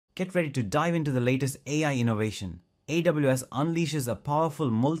Get ready to dive into the latest AI innovation. AWS unleashes a powerful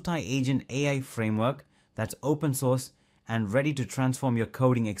multi-agent AI framework that's open source and ready to transform your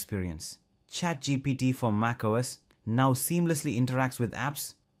coding experience. ChatGPT for macOS now seamlessly interacts with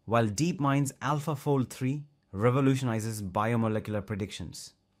apps, while DeepMind's AlphaFold 3 revolutionizes biomolecular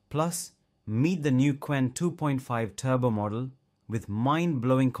predictions. Plus, meet the new Qwen 2.5 Turbo model with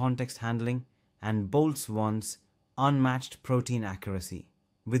mind-blowing context handling and Boltz One's unmatched protein accuracy.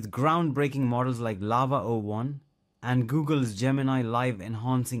 With groundbreaking models like One and Google's Gemini Live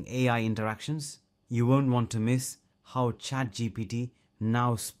enhancing AI interactions, you won't want to miss how ChatGPT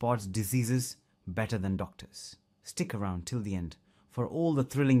now spots diseases better than doctors. Stick around till the end for all the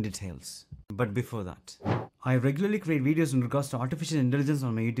thrilling details. But before that, I regularly create videos in regards to artificial intelligence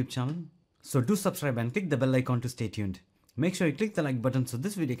on my YouTube channel, so do subscribe and click the bell icon to stay tuned. Make sure you click the like button so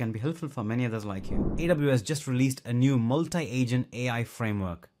this video can be helpful for many others like you. AWS just released a new multi-agent AI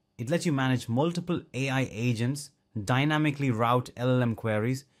framework. It lets you manage multiple AI agents, dynamically route LLM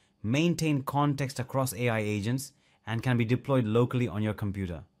queries, maintain context across AI agents, and can be deployed locally on your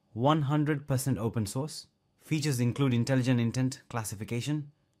computer. 100% open source. Features include intelligent intent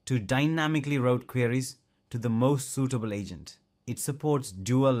classification to dynamically route queries to the most suitable agent. It supports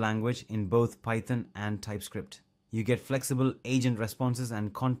dual language in both Python and TypeScript. You get flexible agent responses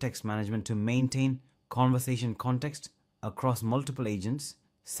and context management to maintain conversation context across multiple agents.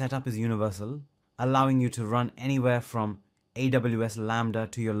 Setup is universal, allowing you to run anywhere from AWS Lambda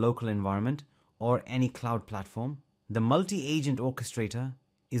to your local environment or any cloud platform. The multi-agent orchestrator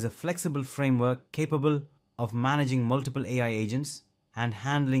is a flexible framework capable of managing multiple AI agents and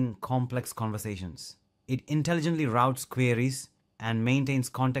handling complex conversations. It intelligently routes queries and maintains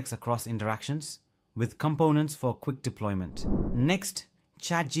context across interactions with components for quick deployment. Next,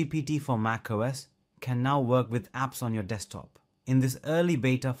 ChatGPT for macOS can now work with apps on your desktop. In this early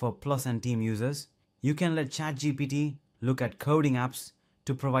beta for Plus and Team users, you can let ChatGPT look at coding apps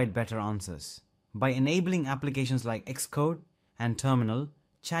to provide better answers. By enabling applications like Xcode and Terminal,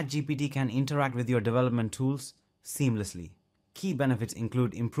 ChatGPT can interact with your development tools seamlessly. Key benefits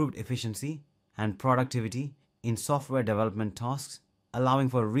include improved efficiency and productivity in software development tasks, allowing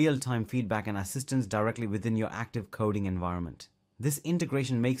for real-time feedback and assistance directly within your active coding environment. This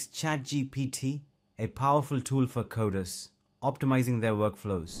integration makes ChatGPT a powerful tool for coders, optimizing their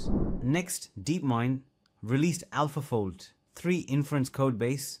workflows. Next, DeepMind released AlphaFold, 3 inference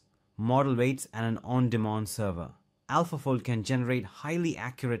codebase, model weights, and an on-demand server. AlphaFold can generate highly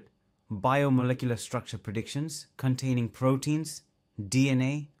accurate biomolecular structure predictions containing proteins,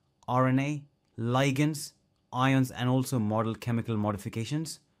 DNA, RNA, ligands, ions, and also model chemical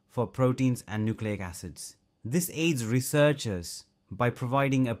modifications for proteins and nucleic acids. This aids researchers by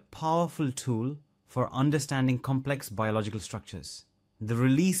providing a powerful tool for understanding complex biological structures. The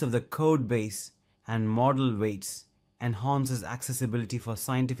release of the code base and model weights enhances accessibility for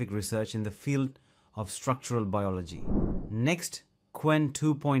scientific research in the field of structural biology. Next, Qwen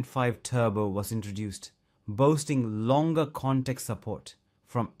 2.5 Turbo was introduced, boasting longer context support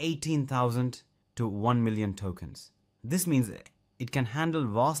from 18,000 to 1 million tokens. This means it can handle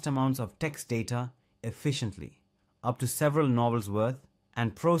vast amounts of text data efficiently, up to several novels worth,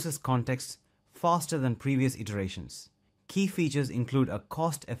 and process context faster than previous iterations. Key features include a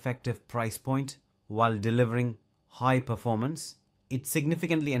cost-effective price point while delivering high performance. It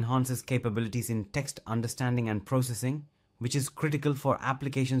significantly enhances capabilities in text understanding and processing, which is critical for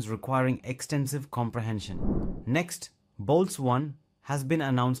applications requiring extensive comprehension. Next, Boltz One has been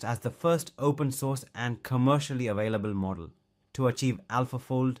announced as the first open source and commercially available model to achieve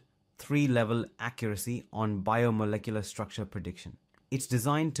AlphaFold 3-level accuracy on biomolecular structure prediction. It's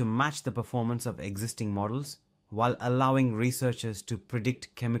designed to match the performance of existing models while allowing researchers to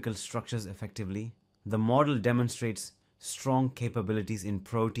predict chemical structures effectively. The model demonstrates strong capabilities in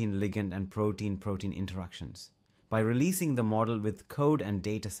protein-ligand and protein-protein interactions. By releasing the model with code and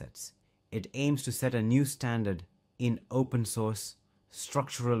datasets, it aims to set a new standard in open source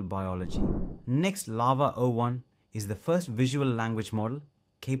structural biology. Next, One is the first visual language model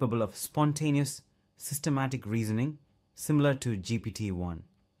capable of spontaneous, systematic reasoning similar to GPT-1.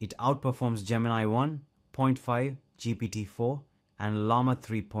 It outperforms Gemini 1.5, GPT-4, and Llama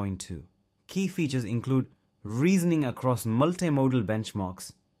 3.2. Key features include reasoning across multimodal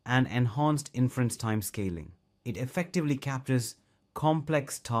benchmarks and enhanced inference time scaling. It effectively captures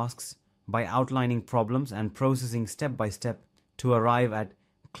complex tasks by outlining problems and processing step by step to arrive at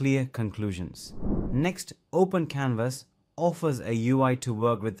clear conclusions. Next, OpenCanvas offers a UI to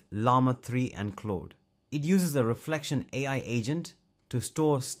work with Llama 3 and Claude. It uses a reflection AI agent to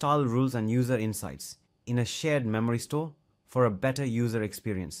store style rules and user insights in a shared memory store for a better user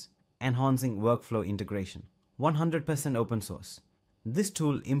experience, enhancing workflow integration. 100% open source. This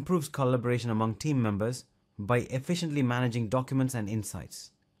tool improves collaboration among team members by efficiently managing documents and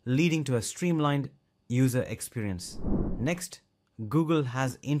insights, leading to a streamlined user experience. Next, Google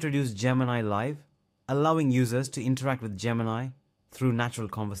has introduced Gemini Live, allowing users to interact with Gemini through natural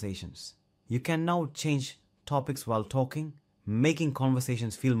conversations. You can now change topics while talking, making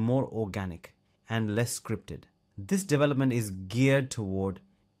conversations feel more organic and less scripted. This development is geared toward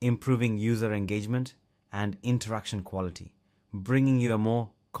improving user engagement and interaction quality, bringing you a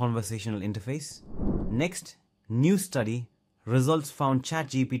more conversational interface. Next, new study results found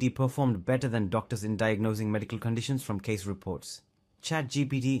ChatGPT performed better than doctors in diagnosing medical conditions from case reports.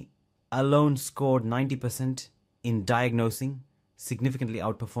 ChatGPT alone scored 90% in diagnosing, significantly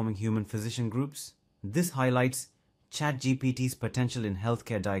outperforming human physician groups. This highlights ChatGPT's potential in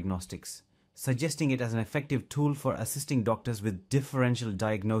healthcare diagnostics, suggesting it as an effective tool for assisting doctors with differential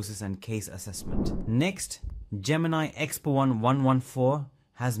diagnosis and case assessment. Next, Gemini Expo 114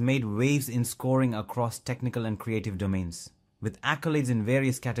 has made waves in scoring across technical and creative domains. With accolades in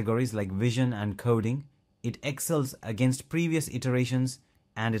various categories like vision and coding, it excels against previous iterations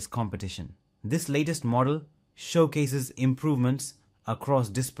and its competition. This latest model showcases improvements across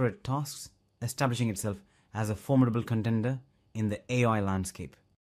disparate tasks, establishing itself as a formidable contender in the AI landscape.